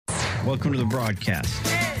Welcome to the broadcast.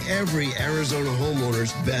 Every Arizona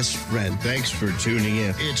homeowner's best friend. Thanks for tuning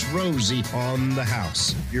in. It's Rosie on the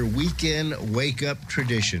house, your weekend wake-up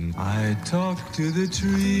tradition. I talk to the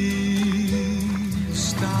trees,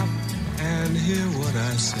 stop and hear what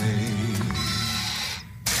I say.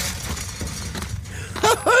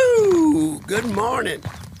 Ho-ho! Good morning.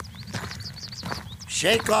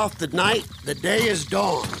 Shake off the night, the day is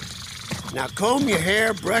dawn. Now comb your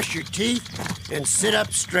hair, brush your teeth, and sit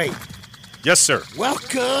up straight. Yes, sir.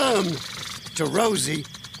 Welcome to Rosie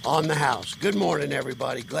on the house. Good morning,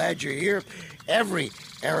 everybody. Glad you're here. Every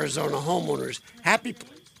Arizona homeowner's happy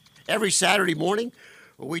every Saturday morning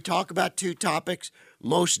where we talk about two topics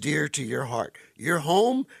most dear to your heart: your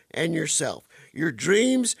home and yourself, your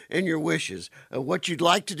dreams and your wishes of what you'd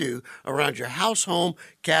like to do around your house, home,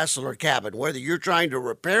 castle, or cabin, whether you're trying to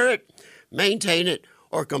repair it, maintain it,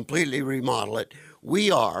 or completely remodel it.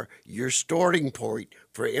 We are your starting point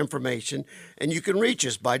for information, and you can reach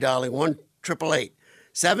us by dialing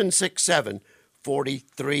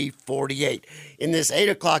 1-888-767-4348. In this 8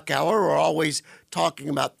 o'clock hour, we're always talking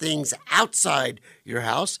about things outside your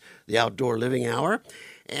house, the outdoor living hour.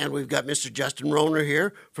 And we've got Mr. Justin Rohner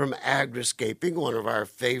here from Agriscaping, one of our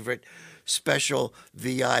favorite special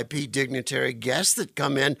VIP dignitary guests that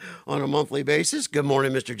come in on a monthly basis. Good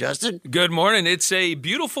morning, Mr. Justin. Good morning. It's a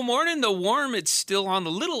beautiful morning. The warm, it's still on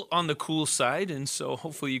the cool side, and so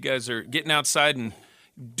hopefully you guys are getting outside and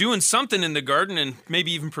doing something in the garden and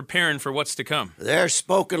maybe even preparing for what's to come. They're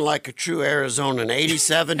spoken like a true Arizonan.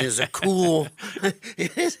 87 is a cool.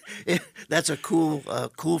 That's a cool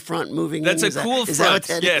front moving. That's in. a cool that, front.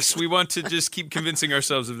 Is Yes, we want to just keep convincing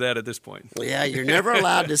ourselves of that at this point. Yeah, you're never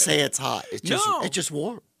allowed to say it's hot. It's just No. it's just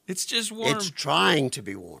warm. It's just warm. It's trying to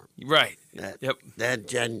be warm. Right. Yep.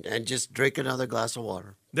 And just drink another glass of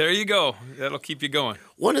water. There you go. That'll keep you going.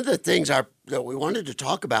 One of the things that we wanted to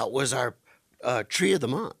talk about was our tree of the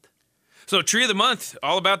month. So Tree of the Month,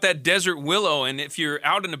 all about that desert willow. And if you're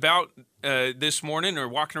out and about this morning or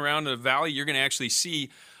walking around the valley, you're going to actually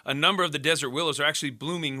see a number of the desert willows are actually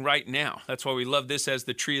blooming right now. That's why we love this as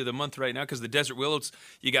the Tree of the Month right now, because the desert willows,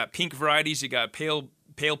 you got pink varieties, you got pale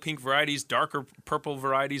pink varieties, darker purple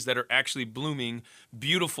varieties that are actually blooming.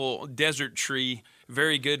 Beautiful desert tree,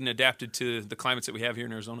 very good and adapted to the climates that we have here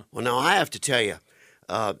in Arizona. Well, now I have to tell you,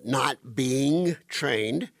 not being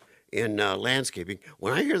trained in landscaping,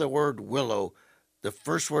 when I hear the word willow, the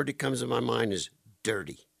first word that comes to my mind is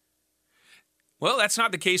dirty. Well, that's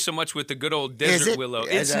not the case so much with the good old desert willow.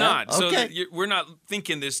 It's not. Okay. So we're not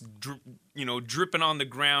thinking this, dripping on the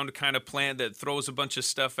ground kind of plant that throws a bunch of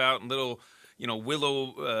stuff out and little,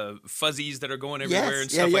 willow fuzzies that are going everywhere and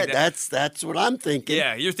stuff like that. That's what I'm thinking.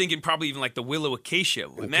 Yeah, you're thinking probably even like the willow acacia.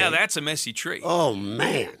 Okay. Now that's a messy tree. Oh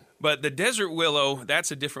man. But the desert willow,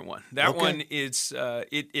 that's a different one. That one is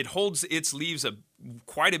it holds its leaves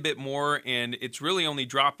quite a bit more, and it's really only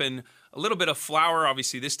dropping a little bit of flower,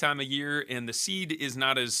 obviously this time of year, and the seed is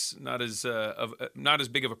not as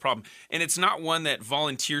big of a problem. And it's not one that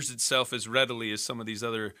volunteers itself as readily as some of these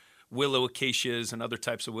other willow acacias and other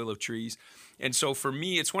types of willow trees. And so for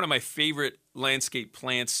me, it's one of my favorite landscape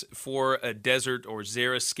plants for a desert or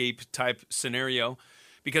xeriscape type scenario,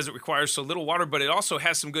 because it requires so little water, but it also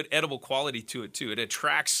has some good edible quality to it, too. It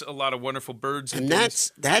attracts a lot of wonderful birds. And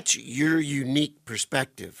that's your unique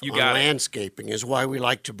perspective on landscaping, is why we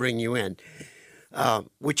like to bring you in,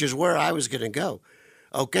 which is where I was going to go.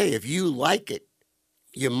 Okay, if you like it,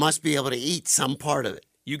 you must be able to eat some part of it.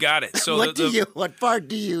 You got it. So what part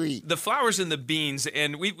do you eat? The flowers and the beans,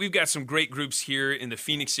 and we've got some great groups here in the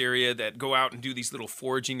Phoenix area that go out and do these little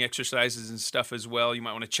foraging exercises and stuff as well. You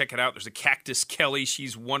might want to check it out. There's a Cactus Kelly.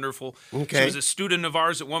 She's wonderful. Okay. She was a student of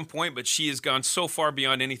ours at one point, but she has gone so far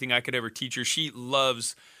beyond anything I could ever teach her. She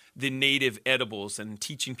loves the native edibles and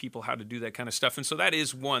teaching people how to do that kind of stuff. And so that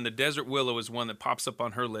is one. The desert willow is one that pops up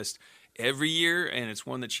on her list every year, and it's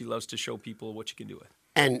one that she loves to show people what you can do with.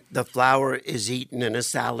 And the flower is eaten in a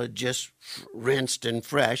salad, just rinsed and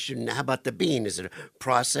fresh. And how about the bean? Is it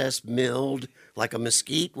processed, milled, like a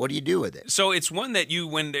mesquite? What do you do with it? So it's one that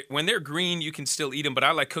when they're green, you can still eat them, but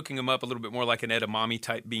I like cooking them up a little bit more like an edamame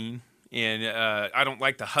type bean. And I don't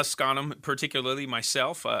like the husk on them particularly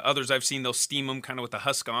myself. Others I've seen, they'll steam them kind of with the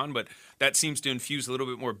husk on, but that seems to infuse a little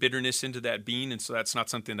bit more bitterness into that bean, and so that's not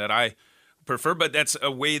something that I prefer, but that's a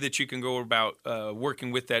way that you can go about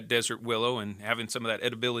working with that desert willow and having some of that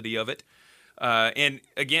edibility of it. And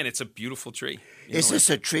again, it's a beautiful tree. Is this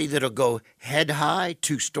a tree that'll go head high,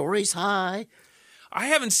 2 stories high? I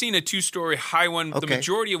haven't seen a 2-story high one. Okay. The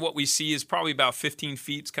majority of what we see is probably about 15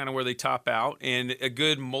 feet. It's kind of where they top out, and a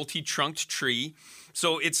good multi-trunked tree.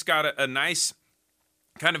 So it's got a nice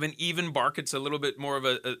kind of an even bark. It's a little bit more of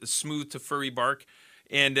a smooth to furry bark.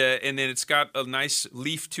 And then it's got a nice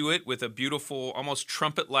leaf to it with a beautiful, almost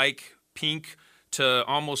trumpet-like pink to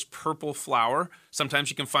almost purple flower. Sometimes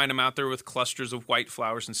you can find them out there with clusters of white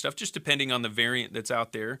flowers and stuff, just depending on the variant that's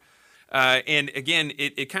out there. And again,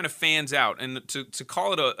 it kind of fans out. And to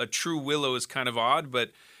call it a true willow is kind of odd,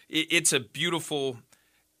 but it's a beautiful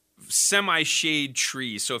semi-shade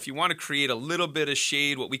tree. So if you want to create a little bit of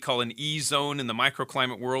shade, what we call an E-zone in the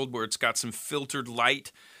microclimate world, where it's got some filtered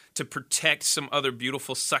light to protect some other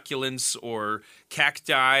beautiful succulents or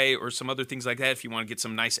cacti or some other things like that, if you want to get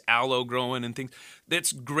some nice aloe growing and things,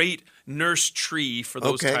 that's great nurse tree for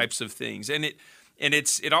those types of things. And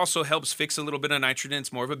it also helps fix a little bit of nitrogen.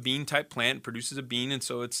 It's more of a bean type plant, it produces a bean, and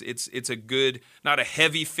so it's a good, not a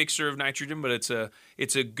heavy fixer of nitrogen, but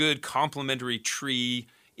it's a good complementary tree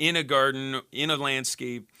in a garden, in a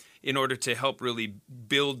landscape, in order to help really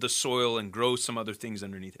build the soil and grow some other things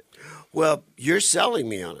underneath it. Well, you're selling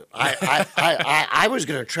me on it. I was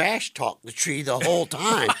going to trash talk the tree the whole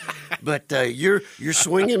time, but you're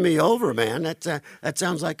swinging me over, man. That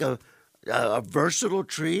sounds like a versatile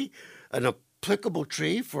tree, an applicable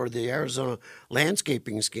tree for the Arizona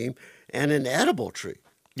landscaping scheme, and an edible tree.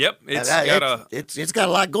 Yep, it's got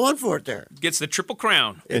a lot going for it there. Gets the triple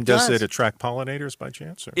crown. And does it attract pollinators by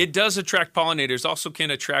chance? Or? It does attract pollinators. Also can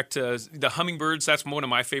attract the hummingbirds. That's one of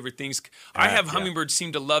my favorite things. I have hummingbirds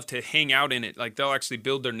seem to love to hang out in it. Like they'll actually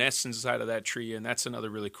build their nests inside of that tree, and that's another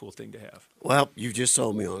really cool thing to have. Well, you just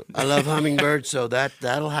sold me on it. I love hummingbirds, so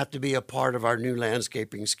that'll have to be a part of our new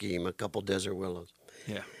landscaping scheme, a couple desert willows.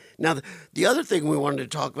 Yeah. Now, the other thing we wanted to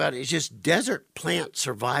talk about is just desert plant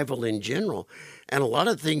survival in general. And a lot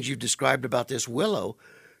of the things you described about this willow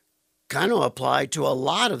kind of apply to a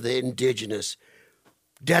lot of the indigenous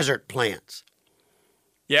desert plants.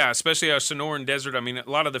 Yeah, especially our Sonoran Desert. I mean, a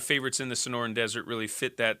lot of the favorites in the Sonoran Desert really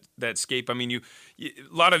fit that scape. I mean, a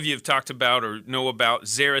lot of you have talked about or know about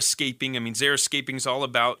xeriscaping. I mean, xeriscaping is all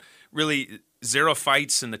about really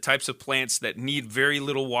xerophytes and the types of plants that need very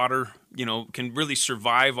little water, can really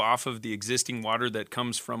survive off of the existing water that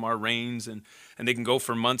comes from our rains, and they can go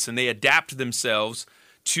for months, and they adapt themselves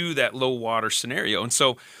to that low water scenario. And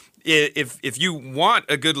so if you want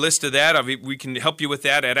a good list of that, we can help you with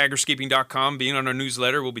that at agriscaping.com. Being on our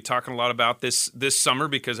newsletter, we'll be talking a lot about this summer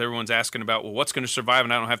because everyone's asking about, well, what's going to survive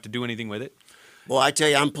and I don't have to do anything with it. Well, I tell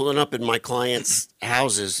you, I'm pulling up in my clients'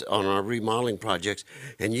 houses on our remodeling projects,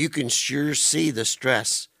 and you can sure see the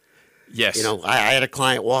stress. Yes. I had a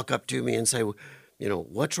client walk up to me and say,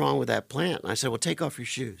 what's wrong with that plant? And I said, well, take off your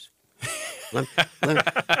shoes. Let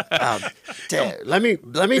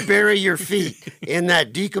me bury your feet in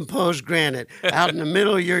that decomposed granite out in the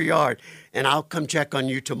middle of your yard, and I'll come check on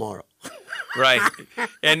you tomorrow. Right.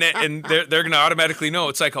 And they're going to automatically know.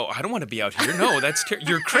 It's like, oh, I don't want to be out here. No,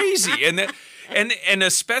 you're crazy. And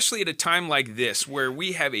especially at a time like this where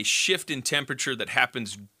we have a shift in temperature that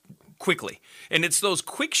happens quickly. And it's those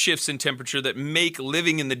quick shifts in temperature that make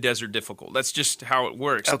living in the desert difficult. That's just how it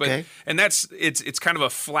works. Okay. And it's kind of a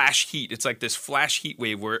flash heat. It's like this flash heat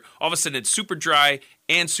wave where all of a sudden it's super dry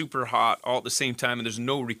and super hot all at the same time, and there's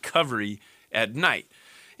no recovery at night.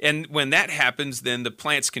 And when that happens, then the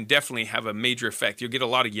plants can definitely have a major effect. You'll get a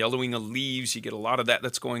lot of yellowing of leaves. You get a lot of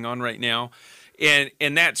that's going on right now.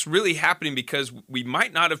 And that's really happening because we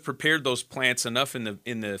might not have prepared those plants enough in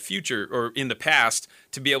the future or in the past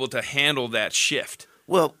to be able to handle that shift.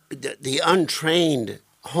 Well, the untrained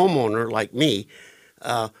homeowner like me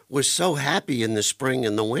was so happy in the spring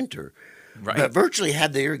and the winter, right, but virtually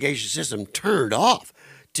had the irrigation system turned off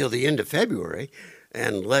till the end of February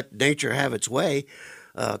and let nature have its way.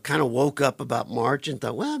 Kind of woke up about March and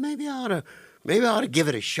thought, well, maybe I ought to give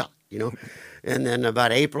it a shot, And then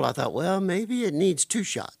about April, I thought, well, maybe it needs 2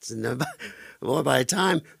 shots. And then by the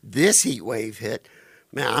time this heat wave hit,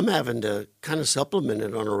 man, I'm having to kind of supplement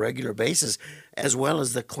it on a regular basis, as well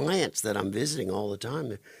as the clients that I'm visiting all the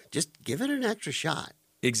time. Just give it an extra shot.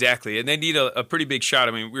 Exactly. And they need a pretty big shot.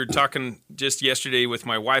 I mean, we were talking just yesterday with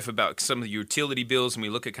my wife about some of the utility bills, and we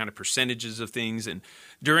look at kind of percentages of things. And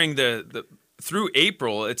during through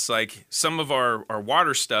April, it's like some of our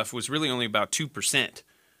water stuff was really only about 2%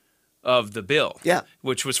 of the bill,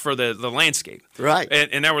 which was for the landscape. Right.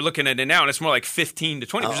 And now we're looking at it now, and it's more like 15 to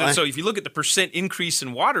 20%. So if you look at the percent increase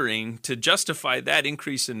in watering to justify that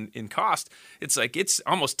increase in cost, it's like it's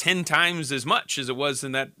almost 10 times as much as it was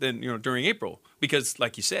during April. Because,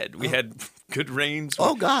 like you said, we had good rains.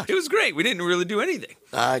 Oh, gosh. It was great. We didn't really do anything.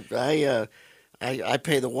 I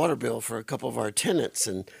pay the water bill for a couple of our tenants,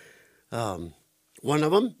 and one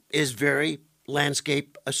of them is very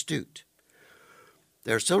landscape astute.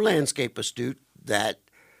 They're so landscape astute that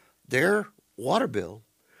their water bill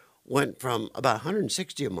went from about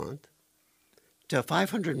 $160 a month to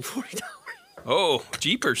 $540. Oh,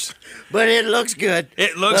 jeepers. But it looks good.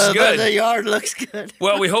 It looks good. The yard looks good.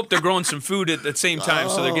 Well, we hope they're growing some food at the same time,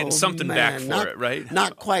 so they're getting something back for it, right?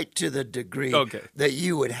 Not quite to the degree that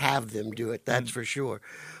you would have them do it, that's for sure.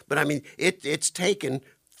 But, I mean, it's taken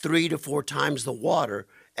 3 to 4 times the water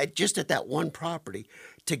just at that one property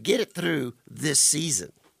to get it through this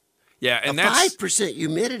season. Yeah, and that's 5%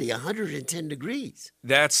 humidity, 110 degrees.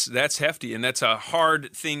 That's hefty, and that's a hard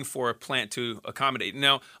thing for a plant to accommodate.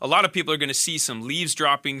 Now, a lot of people are going to see some leaves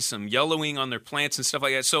dropping, some yellowing on their plants and stuff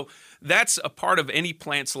like that. So that's a part of any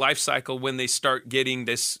plant's life cycle when they start getting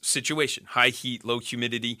this situation: high heat, low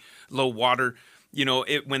humidity, low water.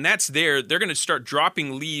 When that's there, they're going to start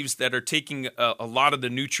dropping leaves that are taking a lot of the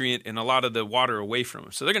nutrient and a lot of the water away from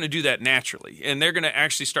them. So they're going to do that naturally, and they're going to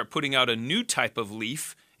actually start putting out a new type of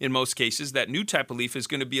leaf. In most cases, that new type of leaf is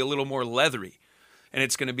going to be a little more leathery, and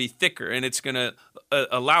it's going to be thicker, and it's going to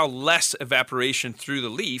allow less evaporation through the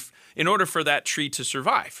leaf in order for that tree to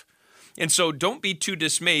survive. And so don't be too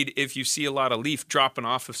dismayed if you see a lot of leaf dropping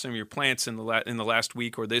off of some of your plants in the last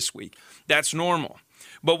week or this week. That's normal.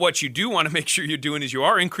 But what you do want to make sure you're doing is you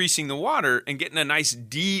are increasing the water and getting a nice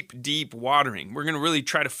deep watering. We're going to really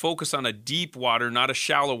try to focus on a deep water, not a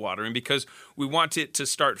shallow watering, because we want it to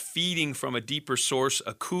start feeding from a deeper source,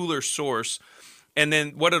 a cooler source. And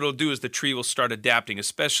then what it'll do is the tree will start adapting,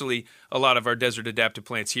 especially a lot of our desert adapted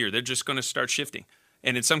plants here. They're just going to start shifting.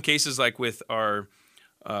 And in some cases, like with our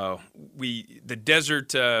the desert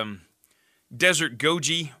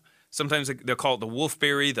goji, sometimes they'll call it the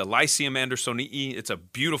wolfberry, the Lycium andersonii. It's a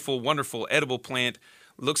beautiful, wonderful, edible plant.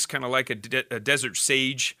 Looks kind of like a desert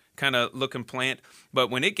sage kind of looking plant.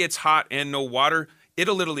 But when it gets hot and no water,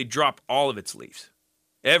 it'll literally drop all of its leaves,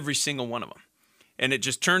 every single one of them. And it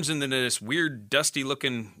just turns into this weird,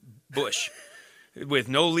 dusty-looking bush with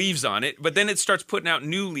no leaves on it. But then it starts putting out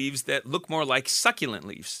new leaves that look more like succulent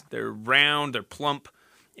leaves. They're round, they're plump,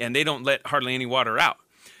 and they don't let hardly any water out.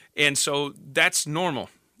 And so that's normal.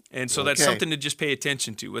 And so that's something to just pay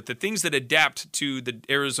attention to. With the things that adapt to the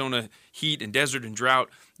Arizona heat and desert and drought,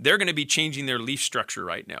 they're going to be changing their leaf structure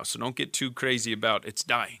right now. So don't get too crazy about it's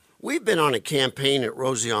dying. We've been on a campaign at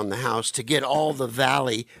Rosie on the House to get all the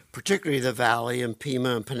Valley, particularly the Valley and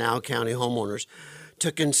Pima and Pinal County homeowners,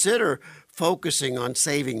 to consider focusing on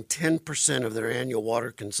saving 10% of their annual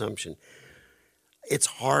water consumption. It's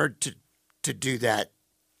hard to do that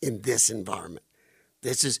in this environment.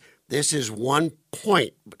 This is one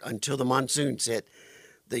point until the monsoons hit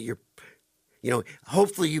that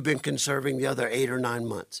hopefully you've been conserving the other 8 or 9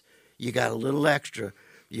 months. You got a little extra.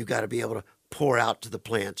 You got to be able to pour out to the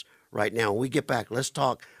plants right now. When we get back, let's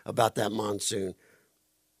talk about that monsoon.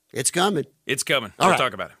 It's coming. It's coming. All We'll right.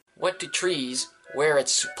 talk about it. What do trees wear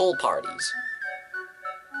at pool parties?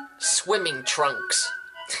 Swimming trunks.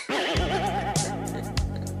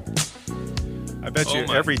 I bet you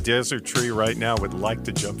my. every desert tree right now would like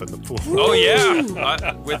to jump in the pool. Oh,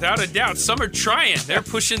 yeah. Without a doubt. Some are trying. They're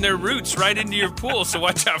pushing their roots right into your pool, so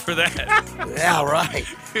watch out for that. Yeah, right.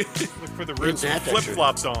 Look for the roots with Isn't that the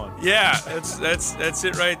flip-flops on. Yeah, that's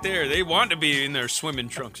it right there. They want to be in their swimming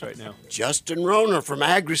trunks right now. Justin Rohner from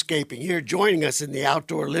Agriscaping here joining us in the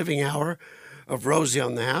Outdoor Living Hour of Rosie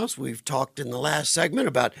on the House. We've talked in the last segment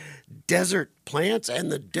about desert plants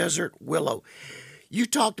and the desert willow. You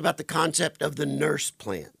talked about the concept of the nurse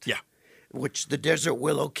plant. Yeah. Which the desert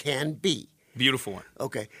willow can be. Beautiful one.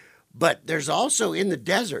 Okay. But there's also in the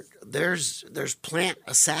desert, there's plant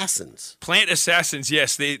assassins. Plant assassins,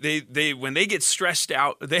 yes. They when they get stressed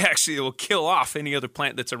out, they actually will kill off any other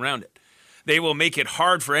plant that's around it. They will make it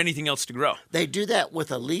hard for anything else to grow. They do that with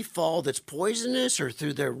a leaf fall that's poisonous or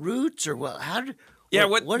through their roots or what?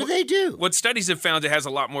 What do they do? What studies have found, it has a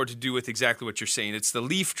lot more to do with exactly what you're saying. It's the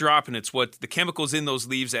leaf drop, and it's what the chemicals in those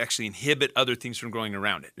leaves actually inhibit other things from growing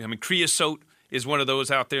around it. I mean, creosote is one of those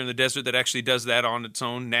out there in the desert that actually does that on its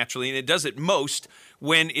own naturally, and it does it most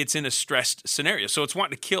when it's in a stressed scenario. So it's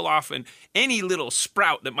wanting to kill off any little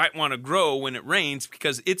sprout that might want to grow when it rains,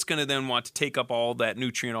 because it's going to then want to take up all that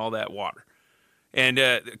nutrient, all that water. And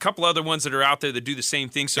a couple other ones that are out there that do the same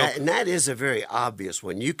thing. So, and that is a very obvious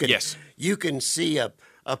one. You can see a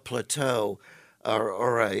plateau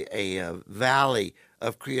or a valley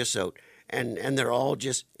of creosote, and they're all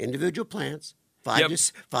just individual plants, 5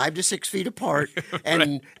 to 6 feet apart,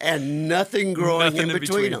 and nothing growing in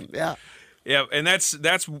between them. Yeah. Yeah, and that's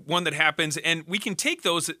one that happens, and we can take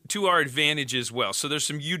those to our advantage as well. So there's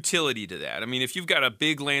some utility to that. I mean, if you've got a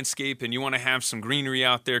big landscape and you want to have some greenery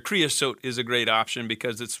out there, creosote is a great option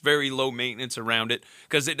because it's very low maintenance around it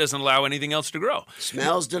because it doesn't allow anything else to grow.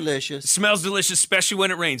 Smells delicious. Smells delicious, especially when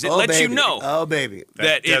it rains. It lets baby. you know Oh, baby.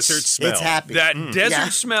 that desert smell. It's happy. That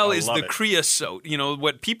desert smell I is love the it. creosote. You know,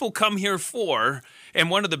 what people come here for, and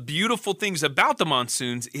one of the beautiful things about the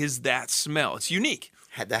monsoons is that smell. It's unique.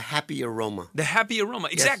 The happy aroma. The happy aroma,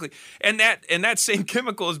 exactly. And that same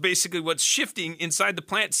chemical is basically what's shifting inside the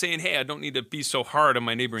plant, saying, hey, I don't need to be so hard on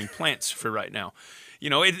my neighboring plants for right now. You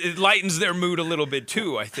know, it lightens their mood a little bit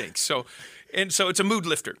too, I think. So it's a mood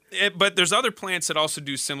lifter. But there's other plants that also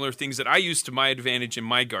do similar things that I use to my advantage in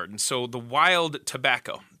my garden. So the wild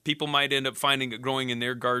tobacco, people might end up finding it growing in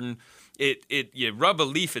their garden. You rub a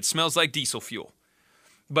leaf, it smells like diesel fuel.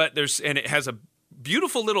 But it has a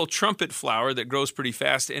beautiful little trumpet flower that grows pretty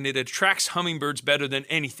fast, and it attracts hummingbirds better than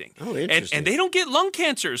anything. Oh, interesting. And they don't get lung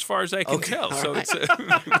cancer, as far as I can tell. So right.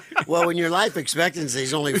 it's Well, when your life expectancy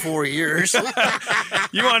is only 4 years.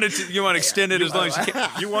 you want to extend it as long as you can.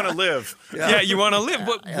 You want to live. Yeah, you want to live.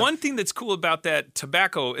 But one thing that's cool about that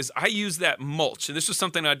tobacco is I use that mulch. And this was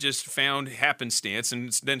something I just found happenstance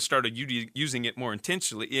and then started using it more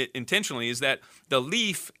intentionally is that the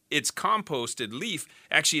leaf, its composted leaf,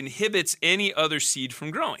 actually inhibits any other seed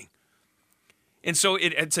from growing. And so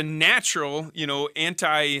it's a natural,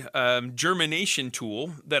 anti-germination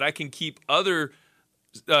tool that I can keep other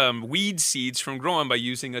weed seeds from growing by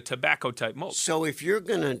using a tobacco-type mulch. So if you're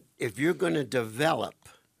gonna develop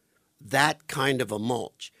that kind of a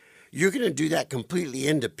mulch, you're going to do that completely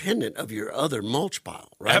independent of your other mulch pile,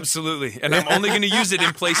 right? Absolutely. And I'm only going to use it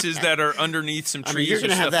in places that are underneath some trees. You're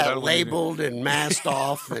going to have that that labeled and masked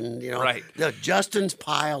off, and Right. the Justin's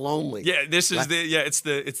pile only. Yeah, this is it's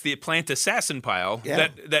the plant assassin pile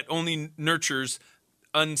that only nurtures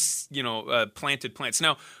planted plants.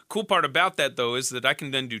 Now, cool part about that though is that I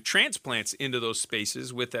can then do transplants into those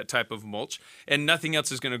spaces with that type of mulch, and nothing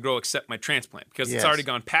else is going to grow except my transplant because it's already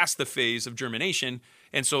gone past the phase of germination,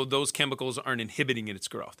 and so those chemicals aren't inhibiting its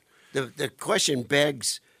growth. The question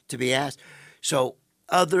begs to be asked. So,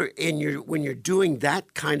 when you're doing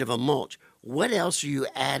that kind of a mulch, what else are you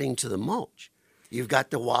adding to the mulch? You've got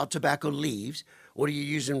the wild tobacco leaves. What are you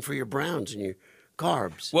using for your browns and your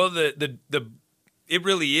carbs? Well, it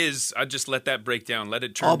really is. I just let that break down, let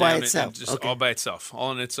it turn all by down, itself. and just Okay. all by itself, all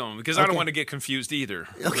on its own. Because I don't want to get confused either,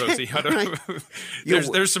 Rosie. I don't, Right.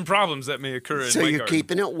 there's some problems that may occur in So my you're garden.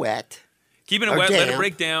 keeping it wet. Keeping it or wet, let it damp.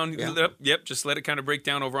 break down. Yeah. Yep, just let it kind of break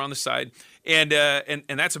down over on the side, and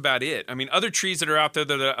that's about it. I mean, other trees that are out there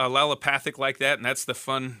that are allelopathic like that, and that's the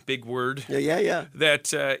fun big word. Yeah.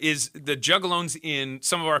 That is the juggalones in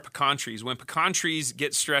some of our pecan trees. When pecan trees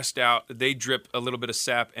get stressed out, they drip a little bit of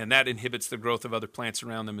sap, and that inhibits the growth of other plants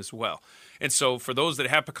around them as well. And so for those that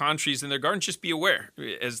have pecan trees in their garden, just be aware.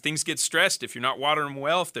 As things get stressed, if you're not watering them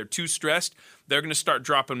well, if they're too stressed, they're going to start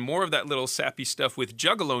dropping more of that little sappy stuff with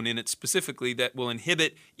juggalone in it specifically that will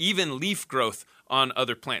inhibit even leaf growth on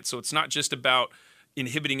other plants. So it's not just about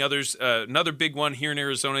inhibiting others. Another big one here in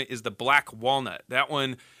Arizona is the black walnut. That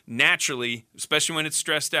one naturally, especially when it's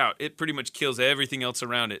stressed out, it pretty much kills everything else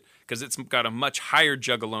around it because it's got a much higher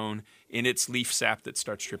juggalone in its leaf sap that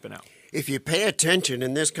starts dripping out. If you pay attention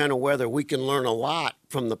in this kind of weather, we can learn a lot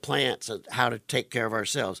from the plants of how to take care of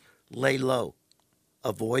ourselves. Lay low.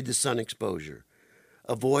 Avoid the sun exposure.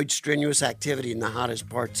 Avoid strenuous activity in the hottest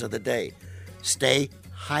parts of the day. Stay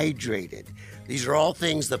hydrated. These are all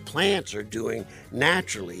things the plants are doing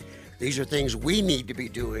naturally. These are things we need to be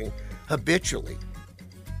doing habitually.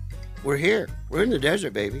 We're here. We're in the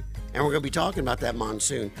desert, baby. And we're going to be talking about that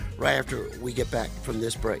monsoon right after we get back from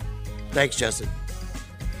this break. Thanks, Justin.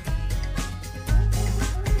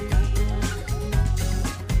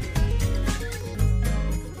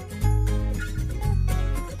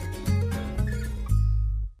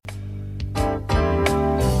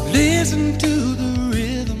 Listen to the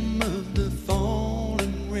rhythm of the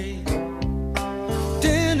falling rain,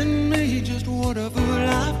 telling me just what a fool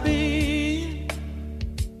I've been.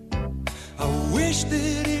 I wish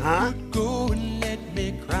that it would go and let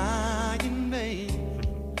me cry in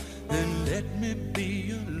vain, then let me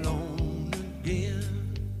be alone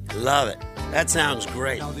again. Love it. That sounds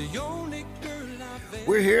great. Now the only girl I've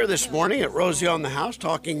We're here this morning at Rosie on the House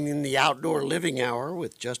talking in the Outdoor Living Hour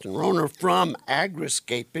with Justin Rohner from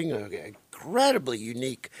Agriscaping, an incredibly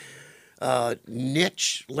unique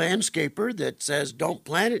niche landscaper that says don't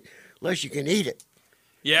plant it unless you can eat it.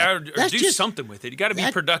 Yeah, or That's do just- something with it. You got to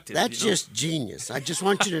be productive. That's you know? just genius. I just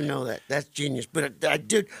want you to know that. That's genius. But I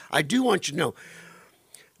do want you to know,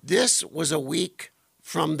 this was a week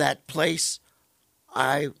from that place,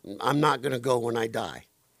 I'm not going to go when I die.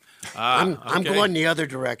 I'm Okay. going the other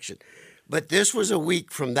direction. But this was a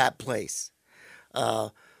week from that place.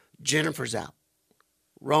 Jennifer's out.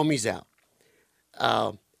 Romy's out.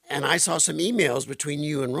 And I saw some emails between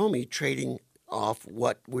you and Romy trading off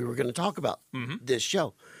what we were going to talk about this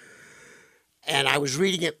show. And I was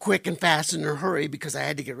reading it quick and fast in a hurry because I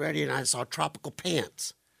had to get ready, and I saw tropical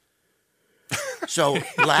pants. So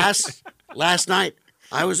last night,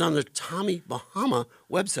 I was on the Tommy Bahama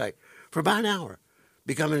website for about an hour,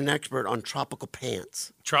 becoming an expert on tropical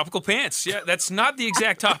pants. Tropical pants. Yeah, that's not the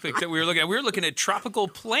exact topic that we were looking at. We were looking at tropical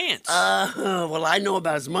plants. Well, I know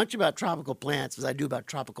about as much about tropical plants as I do about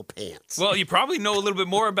tropical pants. Well, you probably know a little bit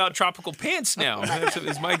more about tropical pants now.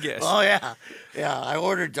 Is my guess. Oh yeah. I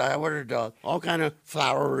ordered all kind of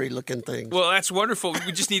flowery looking things. Well, that's wonderful.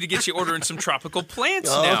 We just need to get you ordering some tropical plants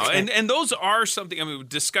Oh, now, okay. and those are something. I mean,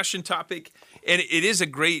 discussion topic, and it is a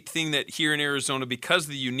great thing that here in Arizona, because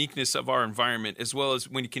of the uniqueness of our environment, as well as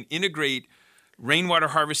when you can integrate rainwater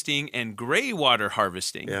harvesting and gray water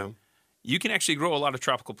harvesting. Yeah. You can actually grow a lot of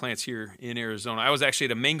tropical plants here in Arizona. I was actually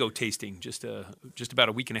at a mango tasting just about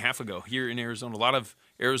a week and a half ago here in Arizona. A lot of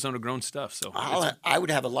Arizona-grown stuff. So I would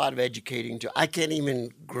have a lot of educating to. I can't even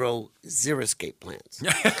grow xeriscape plants.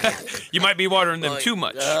 you might be watering them too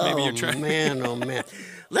much. Maybe you're Oh trying. man.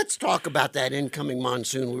 Let's talk about that incoming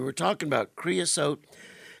monsoon. We were talking about creosote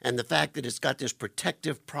and the fact that it's got this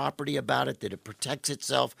protective property about it, that it protects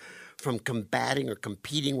itself from combating or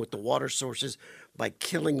competing with the water sources by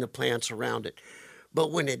killing the plants around it.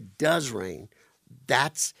 But when it does rain,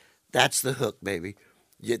 that's the hook, baby.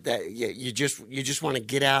 You just want to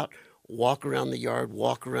get out, walk around the yard,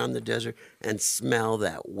 walk around the desert, and smell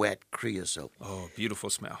that wet creosote. Oh, beautiful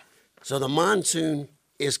smell. So the monsoon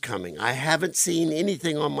is coming. I haven't seen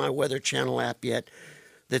anything on my Weather Channel app yet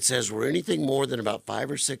that says we're anything more than about 5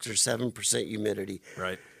 or 6 or 7% humidity.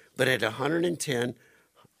 Right. But at 110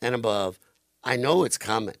 and above, I know it's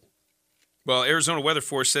coming. Well, Arizona Weather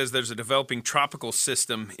Force says there's a developing tropical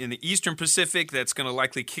system in the eastern Pacific that's going to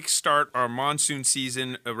likely kickstart our monsoon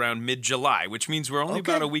season around mid-July, which means we're only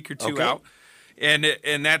about a week or two out. And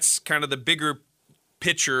that's kind of the bigger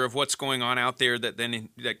picture of what's going on out there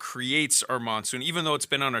that creates our monsoon, even though it's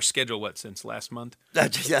been on our schedule, since last month?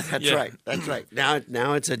 That's right. That's right.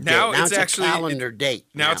 Now it's a date. Now it's it's actually a calendar date.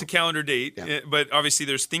 Now it's a calendar date, Yeah. but obviously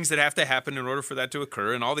there's things that have to happen in order for that to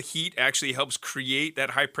occur, and all the heat actually helps create that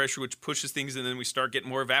high pressure, which pushes things, and then we start getting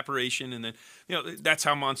more evaporation, and then that's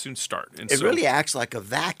how monsoons start. And It so, really acts like a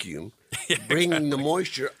vacuum, bringing the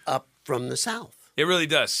moisture up from the south. It really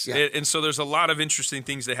does. Yeah. And so there's a lot of interesting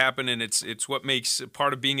things that happen, and it's what makes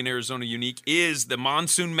part of being in Arizona unique is the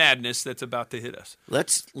monsoon madness that's about to hit us.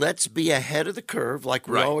 Let's be ahead of the curve like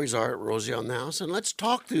we Right. always are at Rosie on the House, and let's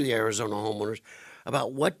talk to the Arizona homeowners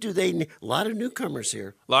about what do they need. A lot of newcomers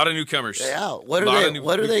here. A lot of newcomers. Yeah, what A lot are of they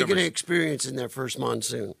going to newcomers. experience in their first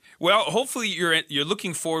monsoon? Well, hopefully you're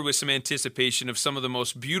looking forward with some anticipation of some of the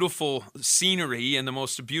most beautiful scenery and the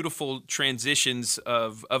most beautiful transitions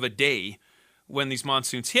of a day when these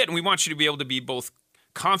monsoons hit. And we want you to be able to be both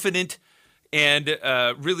confident and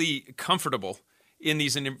really comfortable in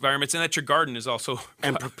these environments, and that your garden is also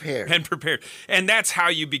And prepared. And that's how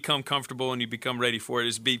you become comfortable and you become ready for it,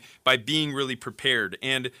 is by being really prepared.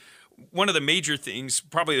 And one of the major things,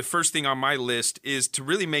 probably the first thing on my list, is to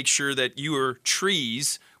really make sure that your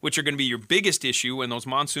trees, which are going to be your biggest issue when those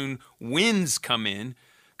monsoon winds come in,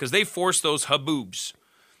 because they force those haboobs.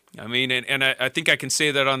 I mean, and I think I can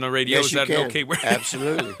say that on the radio. Yes, Is you that can. okay?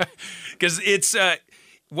 Absolutely. Because it's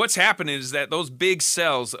what's happening is that those big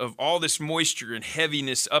cells of all this moisture and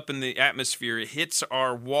heaviness up in the atmosphere, it hits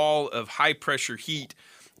our wall of high pressure heat,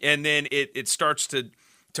 and then it starts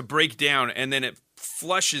to break down, and then it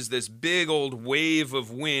flushes this big old wave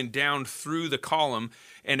of wind down through the column,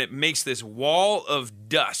 and it makes this wall of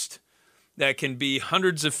dust that can be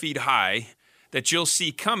hundreds of feet high that you'll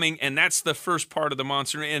see coming, and that's the first part of the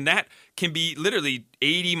monsoon. And that can be literally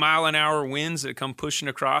 80-mile-an-hour winds that come pushing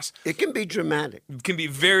across. It can be dramatic. It can be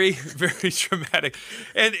very, very dramatic.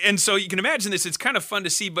 And so you can imagine this. It's kind of fun to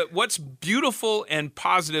see, but what's beautiful and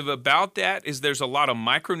positive about that is there's a lot of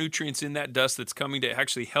micronutrients in that dust that's coming to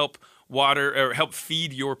actually help water or help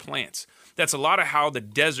feed your plants. That's a lot of how the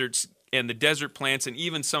deserts and the desert plants and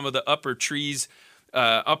even some of the upper trees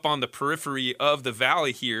up on the periphery of the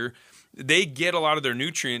valley here, they get a lot of their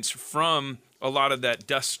nutrients from a lot of that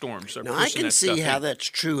dust storms. Now, I can see how that's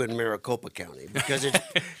true in Maricopa County because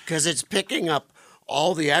it's picking up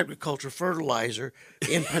all the agriculture fertilizer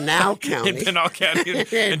in Pinal County. In Pinal County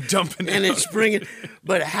and dumping it and out. it's bringing.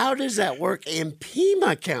 But how does that work in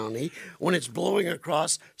Pima County when it's blowing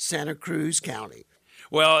across Santa Cruz County?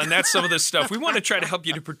 Well, and that's some of the stuff. We want to try to help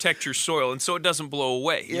you to protect your soil, and so it doesn't blow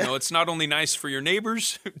away. Yeah. You know, it's not only nice for your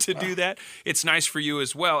neighbors to do that, it's nice for you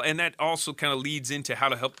as well. And that also kind of leads into how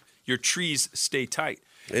to help your trees stay tight.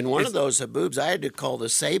 In one of those haboobs, I had to call the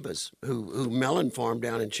Sabas, who melon farm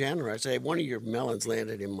down in Chandler. I said, one of your melons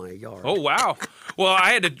landed in my yard. Oh, wow. Well,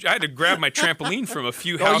 I had to grab my trampoline from a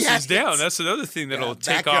few houses down. That's another thing that'll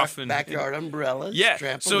take off. Backyard umbrellas. Yeah.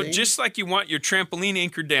 Trampoline. So just like you want your trampoline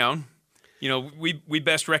anchored down, you know, we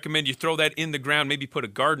best recommend you throw that in the ground, maybe put a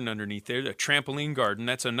garden underneath there, a trampoline garden.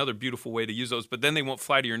 That's another beautiful way to use those, but then they won't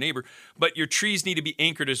fly to your neighbor. But your trees need to be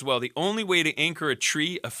anchored as well. The only way to anchor a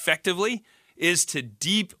tree effectively is to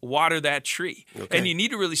deep water that tree. Okay. And you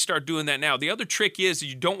need to really start doing that now. The other trick is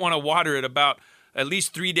you don't want to water it about at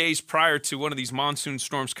least 3 days prior to one of these monsoon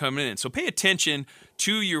storms coming in. So pay attention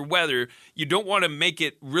to your weather. You don't want to make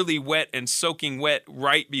it really wet and soaking wet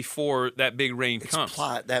right before that big rain comes.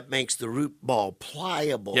 That makes the root ball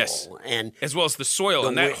pliable. Yes, and as well as the soil,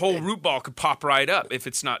 and that whole root ball could pop right up if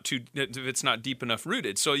it's not deep enough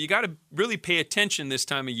rooted. So you got to really pay attention this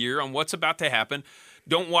time of year on what's about to happen.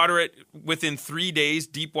 Don't water it within 3 days,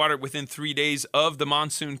 deep water it within 3 days of the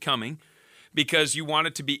monsoon coming, because you want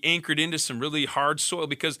it to be anchored into some really hard soil,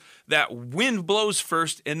 because that wind blows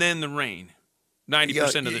first and then the rain.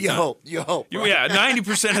 90% of the time. You hope. Right? Yeah,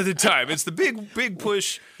 90% of the time. It's the big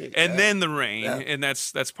push and then the rain, and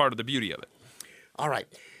that's part of the beauty of it. All right.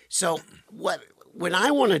 So when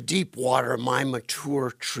I want to deep water my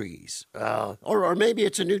mature trees, or maybe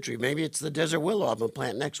it's a new tree, maybe it's the desert willow I'm going to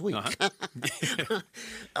plant next week.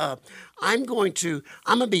 I'm going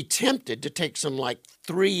to be tempted to take some like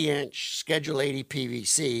 3-inch Schedule 80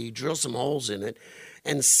 PVC, drill some holes in it,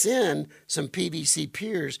 and send some PVC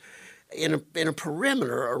piers in a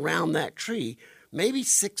perimeter around that tree, maybe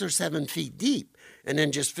 6 or 7 feet deep, and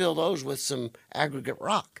then just fill those with some aggregate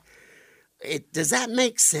rock. Does that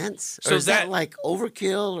make sense? Or is that like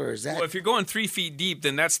overkill, or is that? Well, if you're going 3 feet deep,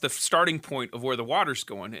 then that's the starting point of where the water's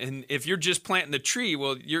going. And if you're just planting the tree,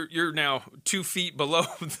 well, you're now 2 feet below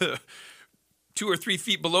 2 or 3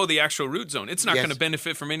 feet below the actual root zone. It's not going to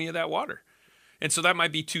benefit from any of that water. And so that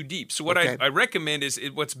might be too deep. So what I recommend is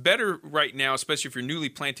what's better right now, especially if you're newly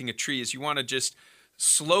planting a tree, is you want to just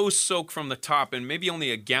slow soak from the top, and maybe only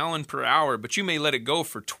a gallon per hour, but you may let it go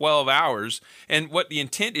for 12 hours. And what the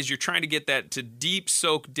intent is, you're trying to get that to deep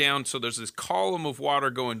soak down, so there's this column of water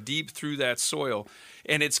going deep through that soil,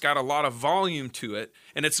 and it's got a lot of volume to it,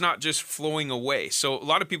 and it's not just flowing away. So a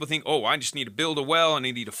lot of people think, I just need to build a well and I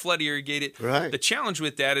need to flood irrigate it. Right. The challenge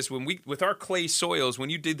with that is with our clay soils, when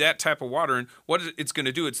you did that type of watering, what it's going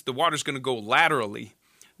to do, the water's going to go laterally,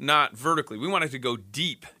 not vertically. We want it to go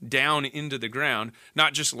deep down into the ground,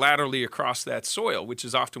 not just laterally across that soil, which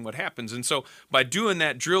is often what happens. And so by doing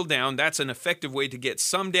that drill down, that's an effective way to get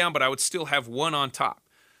some down, but I would still have one on top.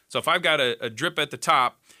 So if I've got a drip at the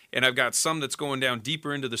top and I've got some that's going down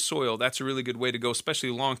deeper into the soil, that's a really good way to go, especially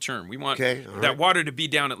long term. We want that water to be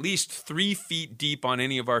down at least 3 feet deep on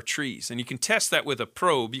any of our trees. And you can test that with a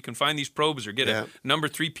probe. You can find these probes or get a number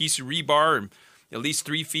 3 piece of rebar and at least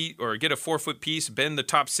 3 feet, or get a 4-foot piece, bend the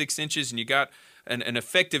top 6 inches, and you got an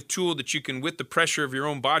effective tool that you can, with the pressure of your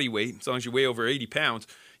own body weight, as long as you weigh over 80 pounds,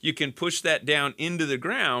 you can push that down into the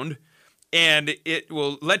ground, and it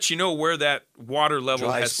will let you know where that water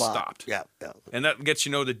level has stopped. Yeah. And that gets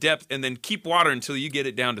you know the depth, and then keep water until you get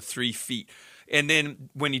it down to 3 feet. And then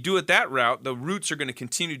when you do it that route, the roots are going to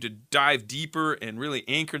continue to dive deeper and really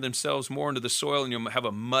anchor themselves more into the soil, and you'll have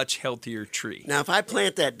a much healthier tree. Now, if I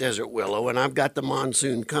plant that desert willow and I've got the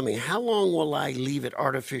monsoon coming, how long will I leave it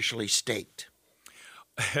artificially staked?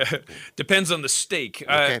 Depends on the stake.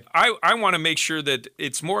 Okay. I want to make sure that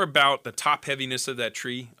it's more about the top heaviness of that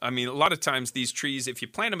tree. I mean, a lot of times these trees, if you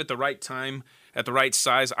plant them at the right time, at the right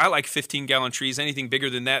size, I like 15-gallon trees. Anything bigger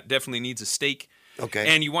than that definitely needs a stake.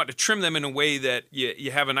 Okay. And you want to trim them in a way that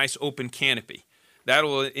you have a nice open canopy.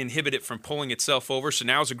 That'll inhibit it from pulling itself over. So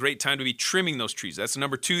now is a great time to be trimming those trees. That's the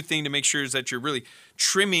number 2 thing to make sure, is that you're really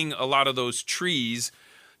trimming a lot of those trees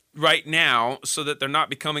right now so that they're not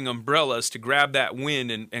becoming umbrellas to grab that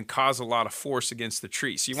wind and cause a lot of force against the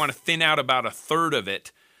tree. So you want to thin out about 1/3 of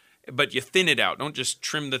it, but you thin it out. Don't just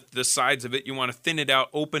trim the sides of it. You want to thin it out,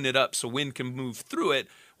 open it up so wind can move through it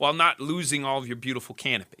while not losing all of your beautiful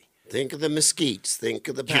canopy. Think of the mesquites. Think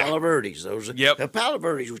of the palo verdes. The palo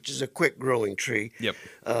verdes, which is a quick-growing tree,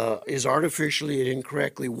 is artificially and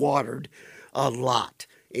incorrectly watered a lot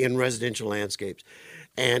in residential landscapes.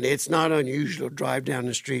 And it's not unusual to drive down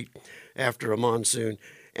the street after a monsoon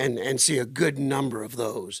and see a good number of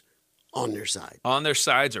those on their side. On their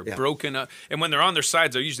sides or broken up. And when they're on their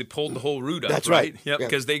sides, they're usually pulled the whole root up. That's right. Yep, Yep.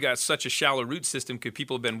 because they got such a shallow root system because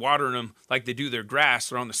people have been watering them like they do their grass.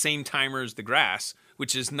 They're on the same timer as the grass,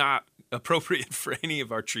 which is not appropriate for any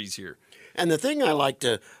of our trees here. And the thing I like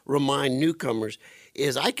to remind newcomers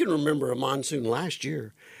is I can remember a monsoon last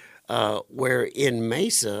year where in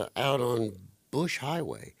Mesa out on Bush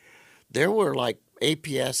Highway, there were like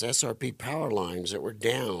APS SRP power lines that were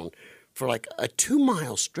down for like a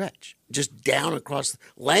 2-mile stretch, just down across,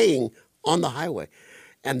 laying on the highway.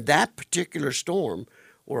 And that particular storm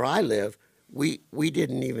where I live, we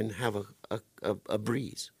didn't even have a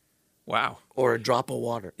breeze. Wow. Or a drop of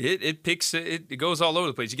water. It goes all over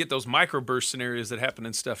the place. You get those microburst scenarios that happen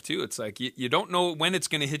and stuff too. It's like you don't know when it's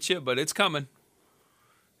going to hit you, but it's coming.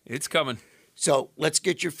 It's coming. So let's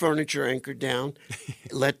get your furniture anchored down.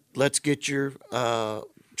 Let's get your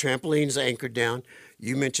trampolines anchored down.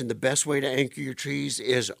 You mentioned the best way to anchor your trees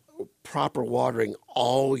is proper watering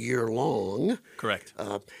all year long. Correct.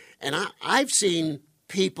 And I've seen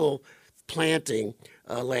people planting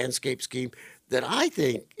a landscape scheme that I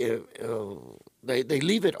think they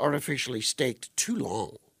leave it artificially staked too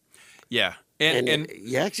long. Yeah. And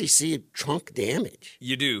you actually see trunk damage.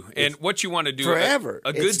 You do. And what you want to do forever.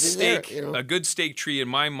 A good It's there, stake, a good stake tree in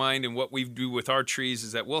my mind, and what we do with our trees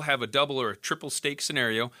is that we'll have a double or a triple stake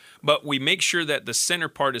scenario, but we make sure that the center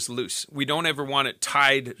part is loose. We don't ever want it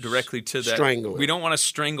tied directly to that. Strangle it. We don't want to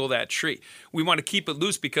strangle that tree. We want to keep it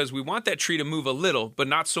loose because we want that tree to move a little, but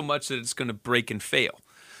not so much that it's going to break and fail.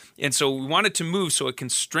 And so we want it to move so it can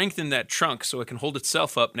strengthen that trunk so it can hold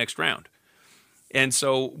itself up next round. And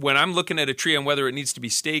so when I'm looking at a tree on whether it needs to be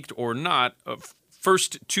staked or not,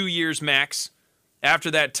 first 2 years max,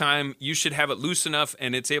 after that time, you should have it loose enough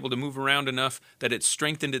and it's able to move around enough that it's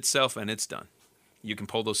strengthened itself and it's done. You can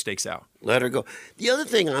pull those stakes out. Let her go. The other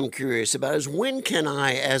thing I'm curious about is when can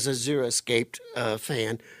I, as a Xeriscaped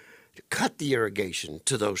fan, cut the irrigation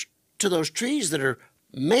to those trees that are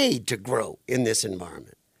made to grow in this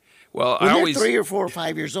environment? Well, when I they're always 3 or 4 or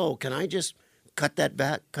 5 years old, can I just cut that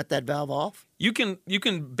valve off? You can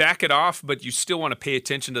back it off, but you still want to pay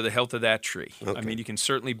attention to the health of that tree. Okay. I mean, you can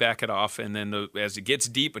certainly back it off, and then as it gets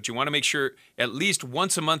deep, but you want to make sure at least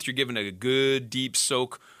once a month you're giving it a good deep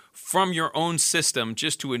soak from your own system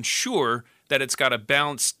just to ensure that it's got a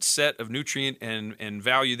balanced set of nutrient and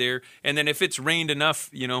value there. And then if it's rained enough,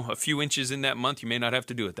 a few inches in that month, you may not have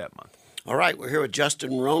to do it that month. All right, we're here with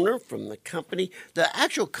Justin Rohner from the company. The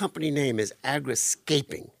actual company name is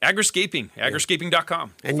Agriscaping. Agriscaping,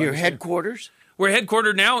 agriscaping.com. And your headquarters? We're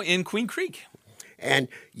headquartered now in Queen Creek. And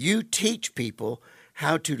you teach people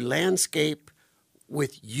how to landscape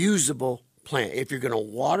with usable plant. If you're going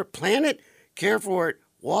to plant it, care for it,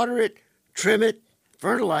 water it, trim it,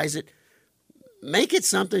 fertilize it, make it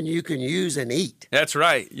something you can use and eat. That's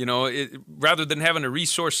right. Rather than having a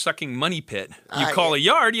resource-sucking money pit, you call a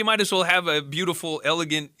yard, you might as well have a beautiful,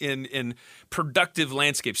 elegant, and productive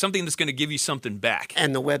landscape, something that's going to give you something back.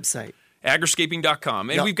 And the website. Agriscaping.com.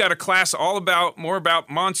 And we've got a class more about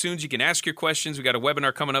monsoons. You can ask your questions. We've got a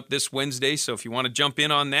webinar coming up this Wednesday, so if you want to jump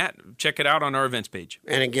in on that, check it out on our events page.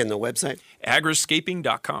 And again, the website?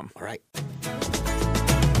 Agriscaping.com. All right.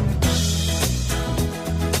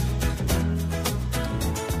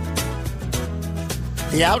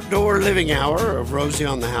 The Outdoor Living Hour of Rosie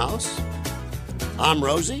on the House. I'm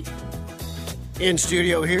Rosie. In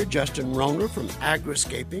studio here, Justin Rohner from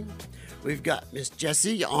Agriscaping. We've got Miss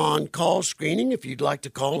Jessie on call screening. If you'd like to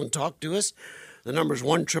call and talk to us, the number's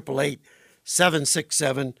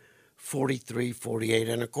 1-888-767-4348.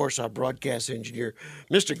 And, of course, our broadcast engineer,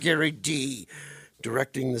 Mr. Gary D.,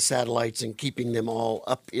 directing the satellites and keeping them all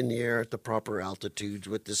up in the air at the proper altitudes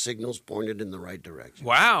with the signals pointed in the right direction.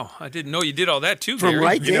 Wow, I didn't know you did all that too, From Gary.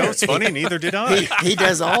 right there. It's funny, neither did I. He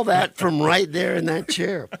does all that from right there in that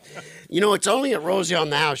chair. It's only at Rosie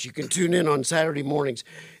on the House. You can tune in on Saturday mornings,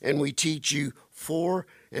 and we teach you 4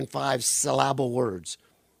 and 5 syllable words.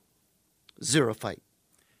 Xerophyte.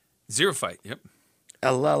 Xerophyte, yep.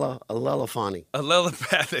 Allelophaony.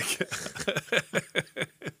 Allelopathic.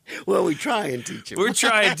 Well, we try and teach them. We're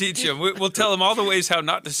trying to teach them. We'll tell them all the ways how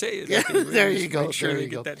not to say it. Yeah, there you go. Make sure there they you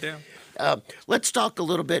go. get that down. Let's talk a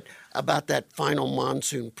little bit about that final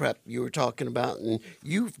monsoon prep you were talking about. And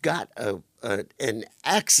you've got an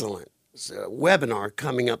excellent webinar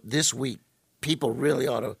coming up this week. People really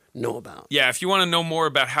ought to know about. Yeah, if you want to know more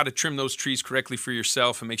about how to trim those trees correctly for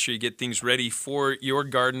yourself and make sure you get things ready for your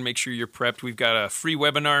garden, make sure you're prepped, we've got a free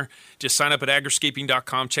webinar. Just sign up at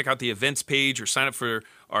agriscaping.com, check out the events page, or sign up for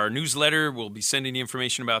our newsletter. We'll be sending you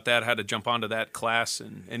information about that, how to jump onto that class,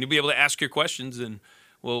 and you'll be able to ask your questions, and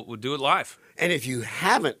we'll do it live. And if you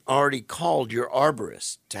haven't already called your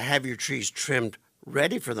arborist to have your trees trimmed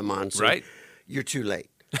ready for the monsoon, Right. you're too late.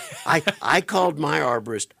 I called my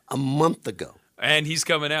arborist a month ago, And he's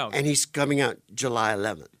coming out. and he's coming out July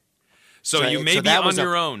 11th. So you may be that on was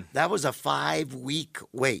your own. That was a 5-week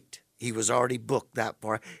wait. He was already booked that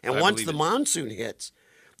far. And I once believe the it. monsoon hits,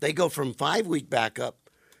 they go from 5-week backup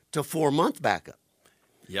to 4-month backup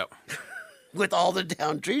Yep. with all the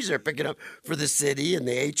down trees they're picking up for the city and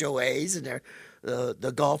the HOAs and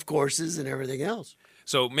the golf courses and everything else.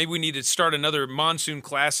 So maybe we need to start another monsoon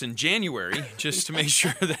class in January just to make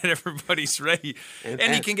sure that everybody's ready.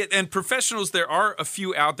 And you can get and professionals. There are a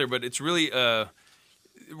few out there, but it's really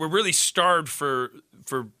we're really starved for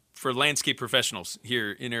landscape professionals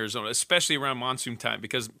here in Arizona, especially around monsoon time,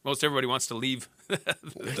 because most everybody wants to leave.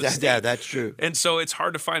 Yeah, that's true. And so it's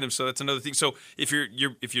hard to find them. So that's another thing. So if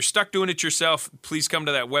you're stuck doing it yourself, please come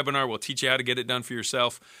to that webinar. We'll teach you how to get it done for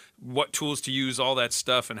yourself, what tools to use, all that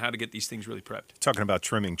stuff, and how to get these things really prepped. Talking about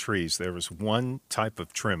trimming trees, there was one type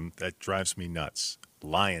of trim that drives me nuts: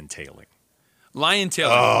 lion tailing. Lion tail.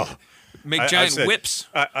 Oh. Make I giant said- whips.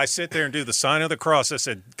 I sit there and do the sign of the cross. I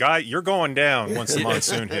said, "Guy, you're going down once the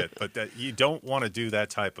monsoon hit." But you don't want to do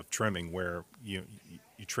that type of trimming where you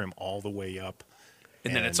trim all the way up,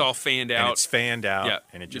 And then it's all fanned and out. it's fanned out, Yeah.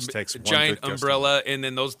 and it just takes a one giant good gust of umbrella, and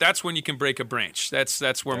then that's when you can break a branch.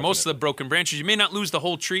 That's where most of the broken branches. You may not lose the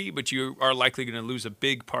whole tree, but you are likely going to lose a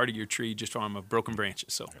big part of your tree just from a broken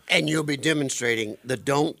branches. So And you'll be demonstrating the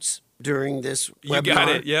don'ts during this webinar. you got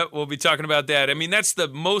it. Yep, we'll be talking about that. I mean, that's the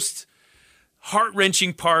most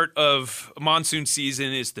heart-wrenching part of monsoon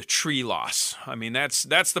season is the tree loss. I mean, that's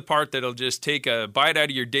the part that'll just take a bite out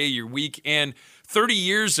of your day, your week, and 30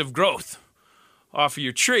 years of growth off of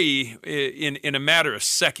your tree in a matter of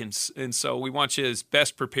seconds. And so we want you as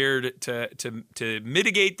best prepared to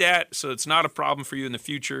mitigate that so it's not a problem for you in the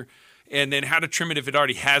future. And then how to trim it if it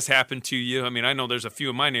already has happened to you. I mean, I know there's a few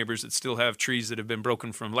of my neighbors that still have trees that have been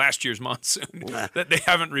broken from last year's monsoon that they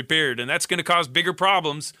haven't repaired. And that's going to cause bigger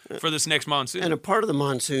problems for this next monsoon. And a part of the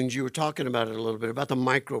monsoons, you were talking about it a little bit, about the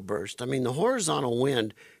microburst. I mean, the horizontal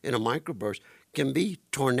wind in a microburst can be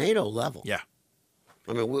tornado level. Yeah.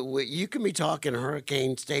 I mean, you can be talking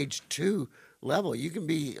hurricane stage 2 level. You can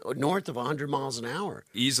be north of 100 miles an hour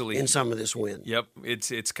Easily. in some of this wind. Yep,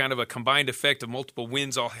 it's kind of a combined effect of multiple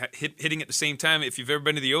winds all hitting at the same time. If you've ever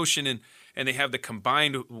been to the ocean and they have the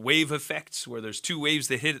combined wave effects where there's two waves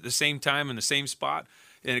that hit at the same time in the same spot,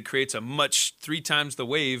 and it creates a 3 times the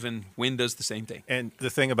wave, and wind does the same thing. And the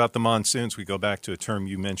thing about the monsoons, we go back to a term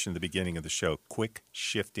you mentioned at the beginning of the show: quick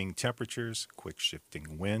shifting temperatures, quick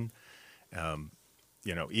shifting wind.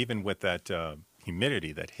 Even with that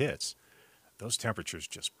humidity that hits, those temperatures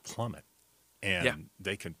just plummet, and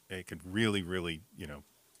they could really, really,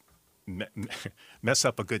 mess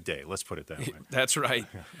up a good day. Let's put it that way. That's right.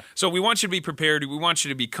 So we want you to be prepared. We want you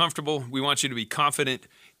to be comfortable. We want you to be confident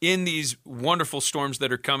in these wonderful storms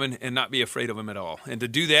that are coming and not be afraid of them at all. And to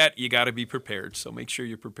do that, you got to be prepared. So make sure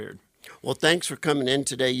you're prepared. Well, thanks for coming in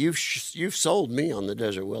today. You've sold me on the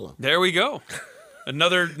desert willow. There we go.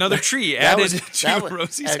 Another tree That added was- to that was-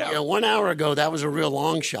 Rosie's house. 1 hour ago, that was a real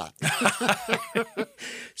long shot.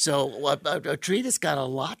 So a tree that's got a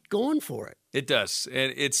lot going for it. It does,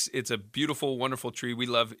 and it's a beautiful, wonderful tree. We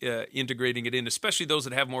love integrating it in, especially those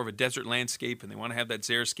that have more of a desert landscape and they want to have that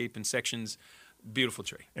xeriscape in sections. Beautiful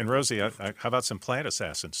tree. And Rosie, how about some plant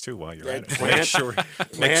assassins too while you're at it? Plant-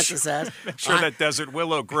 Make sure assassin. that desert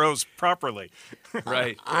willow grows properly.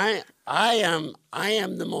 Right. I am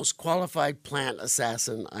the most qualified plant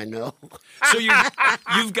assassin I know. So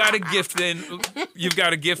you've got a gift then. You've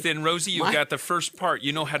got a gift then, Rosie. You've got the first part.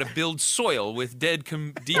 You know how to build soil with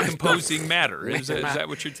decomposing matter. Is that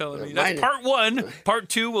what you're telling me? That's part 1. Part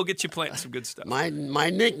 2, we'll get you planting some good stuff. My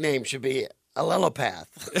nickname should be Allelopath.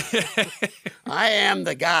 I am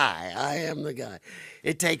the guy.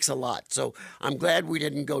 It takes a lot. So I'm glad we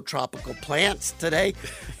didn't go tropical plants today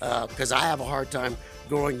because I have a hard time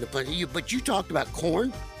growing the plant. But you talked about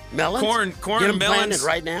corn, melons. Corn Get and them melons planted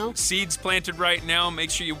right now. Seeds planted right now. Make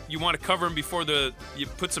sure you want to cover them before you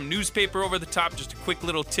put some newspaper over the top. Just a quick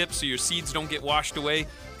little tip so your seeds don't get washed away. You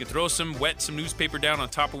can throw some newspaper down on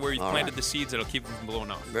top of where you planted the seeds. It'll keep them from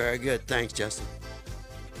blowing off. Very good. Thanks, Justin.